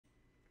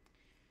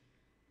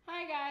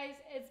guys,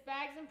 it's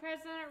Bagz and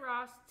President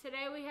Ross.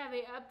 Today we have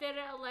an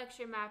updated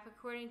election map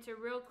according to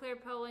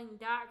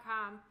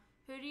RealClearPolling.com.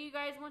 Who do you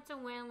guys want to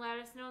win? Let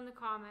us know in the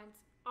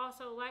comments.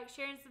 Also, like,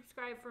 share, and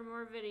subscribe for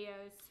more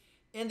videos.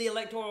 In the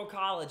Electoral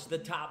College, the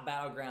top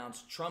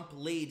battlegrounds, Trump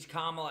leads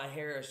Kamala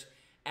Harris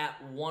at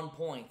 1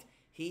 point.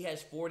 He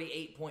has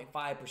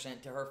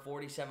 48.5% to her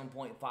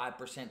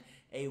 47.5%,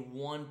 a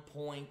 1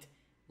 point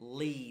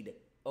lead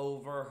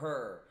over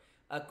her.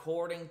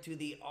 According to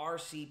the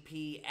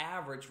RCP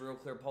average, Real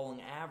Clear Polling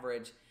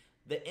average,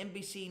 the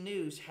NBC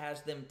News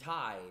has them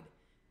tied.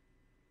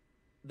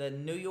 The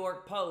New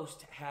York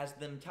Post has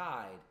them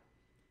tied.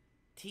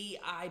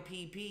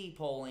 TIPP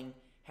polling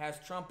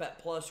has Trump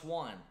at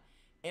 +1.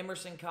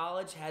 Emerson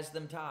College has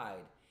them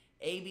tied.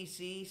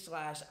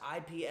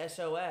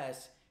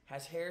 ABC/IPSOS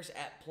has Harris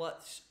at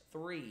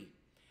 +3.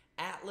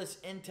 Atlas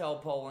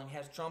Intel polling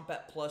has Trump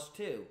at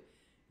 +2.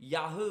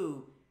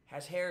 Yahoo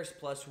has Harris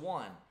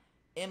 +1.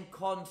 M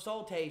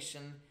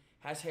Consultation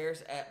has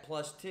Harris at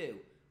 +2.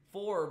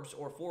 Forbes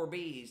or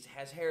 4Bs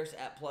has Harris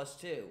at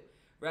 +2.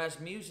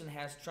 Rasmussen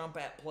has Trump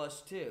at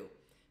 +2.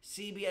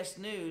 CBS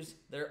News,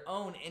 their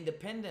own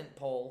independent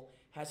poll,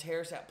 has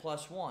Harris at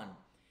 +1.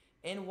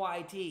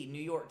 NYT,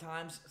 New York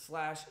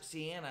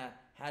Times/Siena,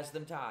 has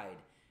them tied.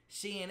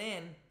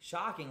 CNN,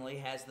 shockingly,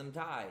 has them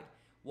tied.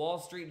 Wall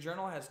Street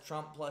Journal has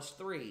Trump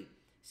 +3.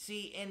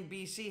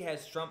 CNBC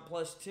has Trump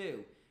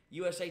 +2.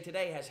 USA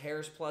Today has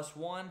Harris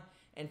 +1.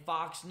 And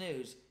Fox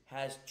News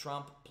has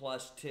Trump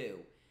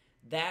 +2.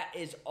 That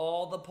is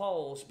all the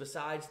polls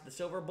besides the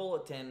Silver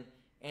Bulletin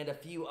and a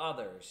few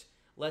others.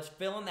 Let's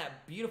fill in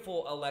that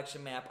beautiful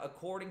election map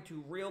according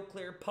to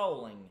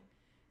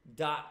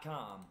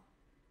RealClearPolling.com.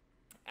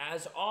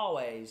 As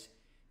always,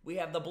 we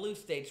have the blue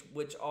states,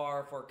 which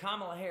are for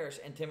Kamala Harris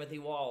and Timothy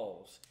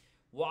Walz.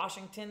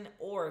 Washington,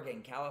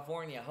 Oregon,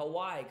 California,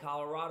 Hawaii,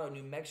 Colorado,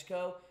 New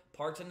Mexico,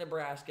 parts of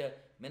Nebraska,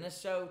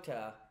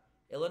 Minnesota,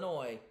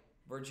 Illinois,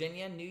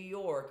 Virginia, New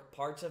York,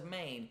 parts of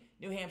Maine,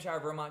 New Hampshire,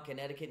 Vermont,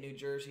 Connecticut, New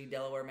Jersey,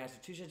 Delaware,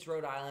 Massachusetts,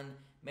 Rhode Island,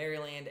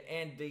 Maryland,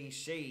 and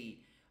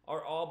D.C.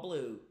 are all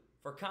blue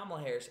for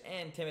Kamala Harris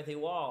and Timothy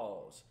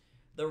Walz.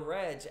 The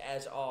reds,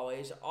 as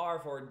always, are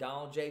for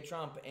Donald J.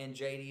 Trump and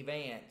J.D.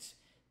 Vance.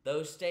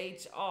 Those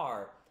states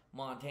are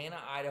Montana,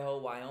 Idaho,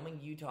 Wyoming,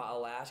 Utah,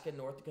 Alaska,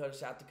 North Dakota,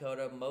 South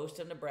Dakota, most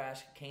of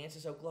Nebraska,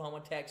 Kansas,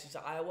 Oklahoma, Texas,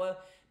 Iowa,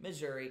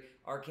 Missouri,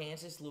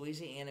 Arkansas,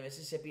 Louisiana,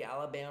 Mississippi,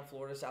 Alabama,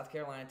 Florida, South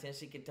Carolina,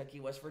 Tennessee, Kentucky,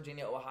 West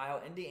Virginia, Ohio,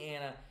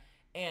 Indiana,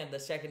 and the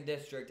 2nd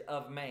District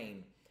of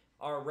Maine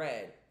are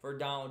red for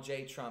Donald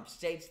J. Trump.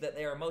 States that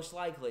they are most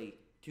likely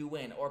to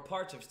win, or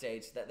parts of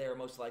states that they are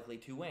most likely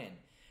to win.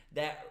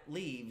 That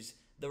leaves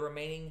the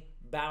remaining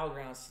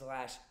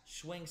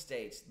battleground/swing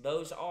states.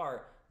 Those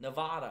are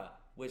Nevada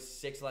with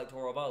 6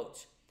 electoral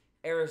votes,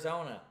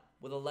 Arizona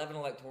with 11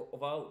 electoral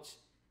votes,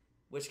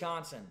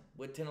 Wisconsin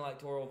with 10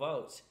 electoral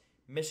votes,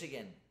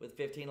 Michigan with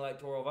 15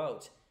 electoral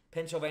votes,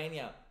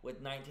 Pennsylvania with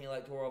 19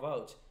 electoral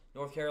votes,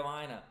 North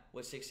Carolina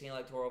with 16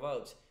 electoral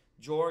votes,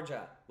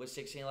 Georgia with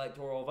 16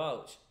 electoral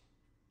votes.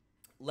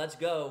 Let's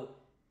go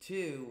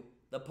to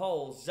the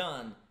polls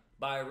done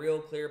by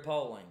Real Clear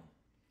Polling.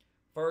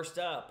 First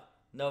up,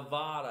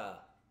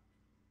 Nevada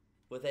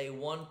with a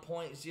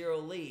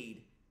 1.0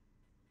 lead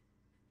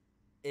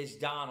is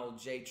Donald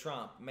J.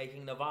 Trump,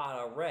 making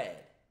Nevada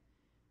red.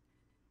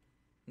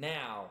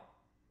 Now,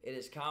 it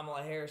is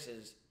Kamala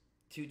Harris's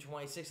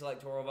 226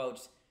 electoral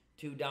votes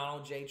to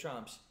Donald J.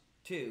 Trump's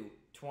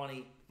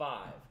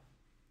 225.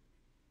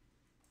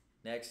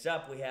 Next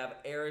up, we have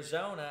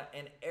Arizona,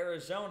 and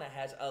Arizona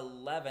has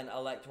 11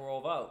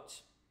 electoral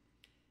votes.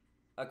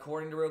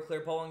 According to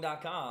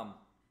RealClearPolling.com,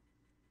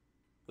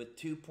 with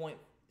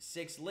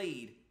 2.6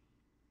 lead,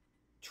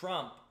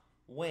 Trump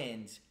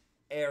wins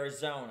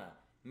Arizona,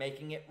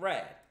 making it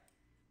red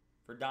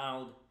for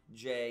Donald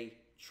J.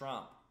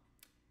 Trump.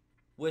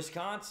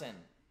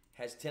 Wisconsin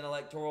has 10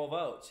 electoral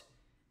votes.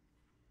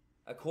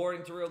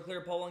 According to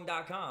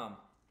RealClearPolling.com,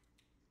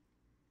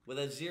 with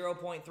a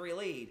 0.3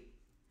 lead,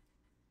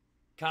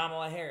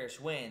 Kamala Harris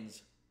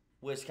wins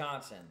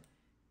Wisconsin,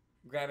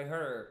 grabbing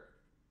her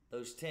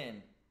those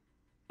 10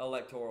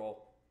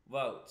 electoral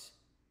votes.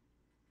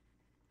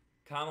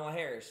 Kamala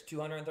Harris,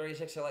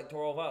 236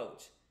 electoral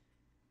votes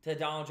to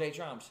Donald J.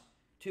 Trump's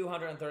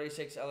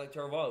 236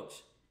 electoral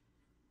votes.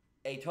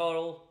 A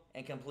total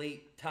and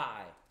complete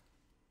tie.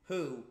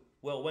 Who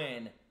will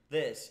win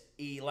this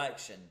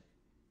election?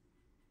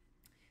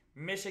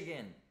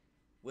 Michigan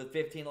with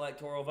 15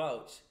 electoral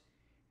votes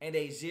and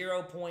a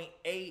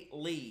 0.8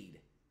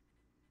 lead.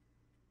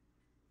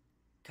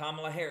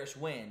 Kamala Harris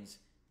wins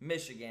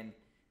Michigan,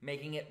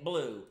 making it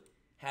blue,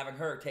 having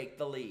her take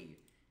the lead.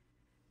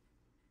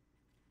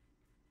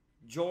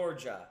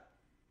 Georgia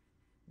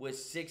with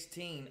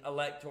 16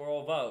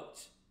 electoral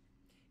votes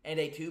and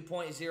a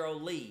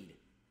 2.0 lead.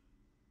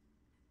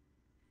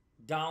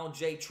 Donald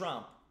J.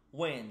 Trump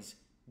wins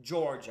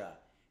Georgia,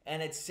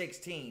 and it's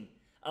 16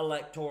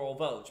 electoral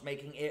votes,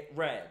 making it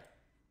red.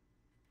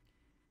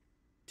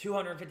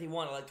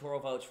 251 electoral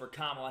votes for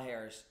Kamala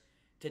Harris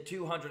to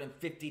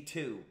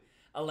 252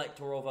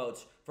 electoral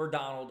votes for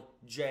Donald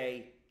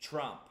J.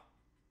 Trump.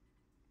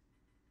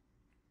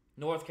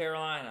 North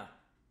Carolina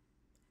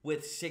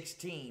with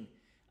 16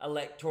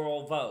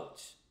 electoral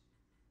votes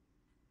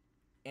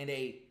and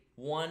a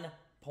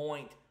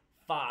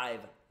 1.5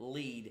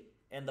 lead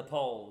in the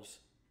polls.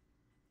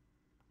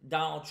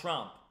 Donald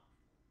Trump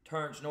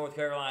turns North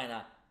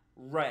Carolina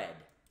red.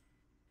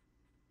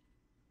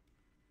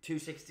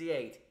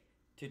 268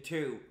 to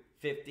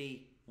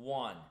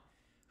 251.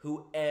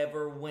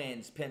 Whoever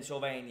wins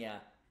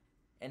Pennsylvania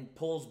and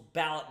pulls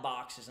ballot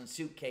boxes and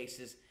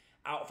suitcases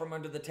out from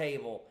under the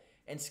table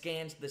and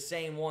scans the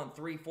same one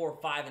 3, 4,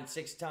 5, and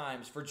 6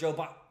 times for Joe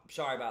Biden.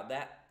 Sorry about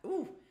that.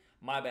 Ooh,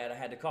 my bad, I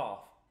had to cough.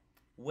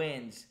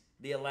 Wins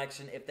the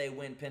election if they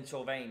win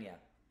Pennsylvania.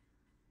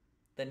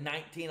 The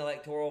 19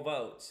 electoral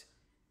votes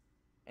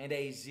and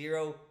a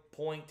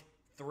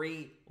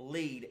 0.3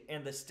 lead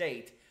in the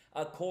state.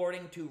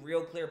 According to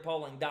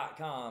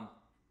RealClearPolling.com,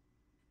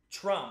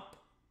 Trump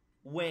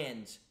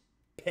wins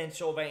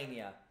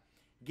Pennsylvania,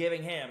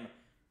 giving him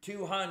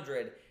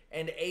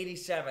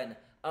 287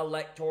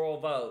 electoral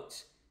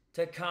votes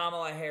to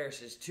Kamala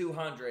Harris's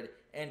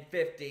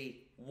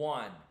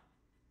 251.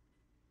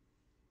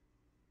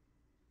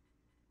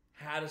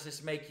 How does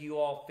this make you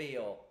all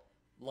feel?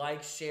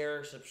 Like,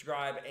 share,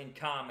 subscribe, and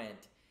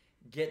comment.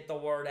 Get the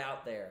word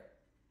out there.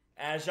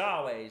 As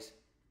always,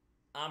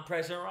 I'm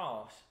President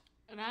Ross.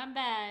 And I'm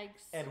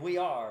Bagz. And we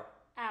are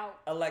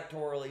out.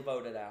 Electorally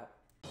voted out.